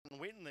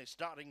Their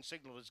starting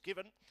signal is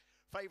given.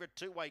 Favourite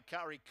two-way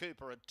Kari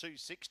Cooper at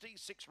 $2.60.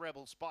 6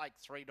 Rebel Spike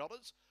 $3.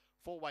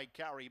 4-way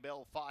Kari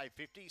Bell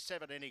 $5.50.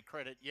 7 Any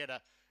Credit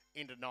Yetta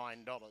into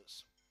 $9.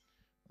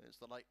 There's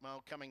the late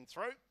mail coming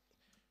through.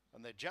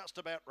 And they're just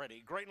about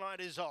ready. Green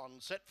light is on.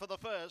 Set for the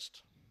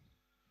first.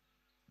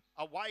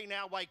 Away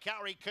now,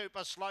 Waikari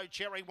Cooper, Slow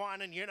Cherry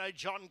Wine, and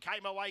John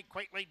came away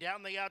quickly.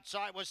 Down the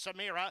outside was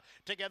Samira,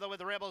 together with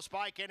Rebel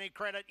Spike, Any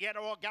Credit Yetta,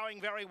 or going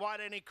very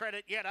wide, Any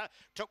Credit Yetta.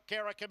 Took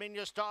care of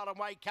Caminia Style, and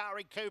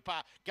Waikari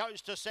Cooper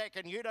goes to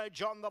second.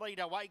 John the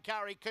leader,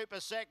 Waikari Cooper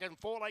second.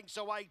 4 lengths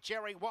away,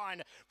 Cherry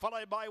Wine,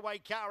 followed by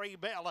Waikari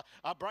Bell.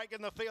 A break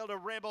in the field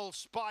of Rebel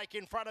Spike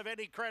in front of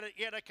Any Credit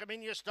Yetta,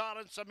 Caminia Style,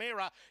 and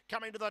Samira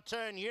coming to the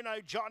turn.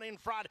 John in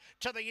front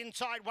to the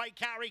inside,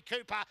 Waikari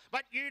Cooper,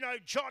 but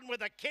John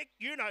with a kick.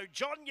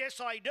 John,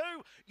 yes I do.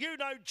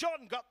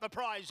 John got the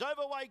prize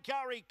over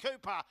Waikari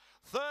Cooper.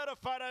 Third a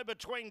photo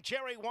between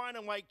Cherry Wine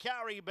and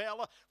Waikari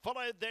Bell,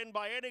 followed then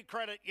by Any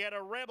Credit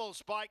Yetta, Rebel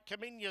Spike,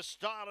 Caminia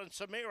Style, and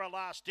Samira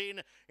last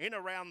in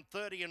around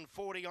 30 and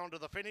 40 onto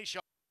the finish.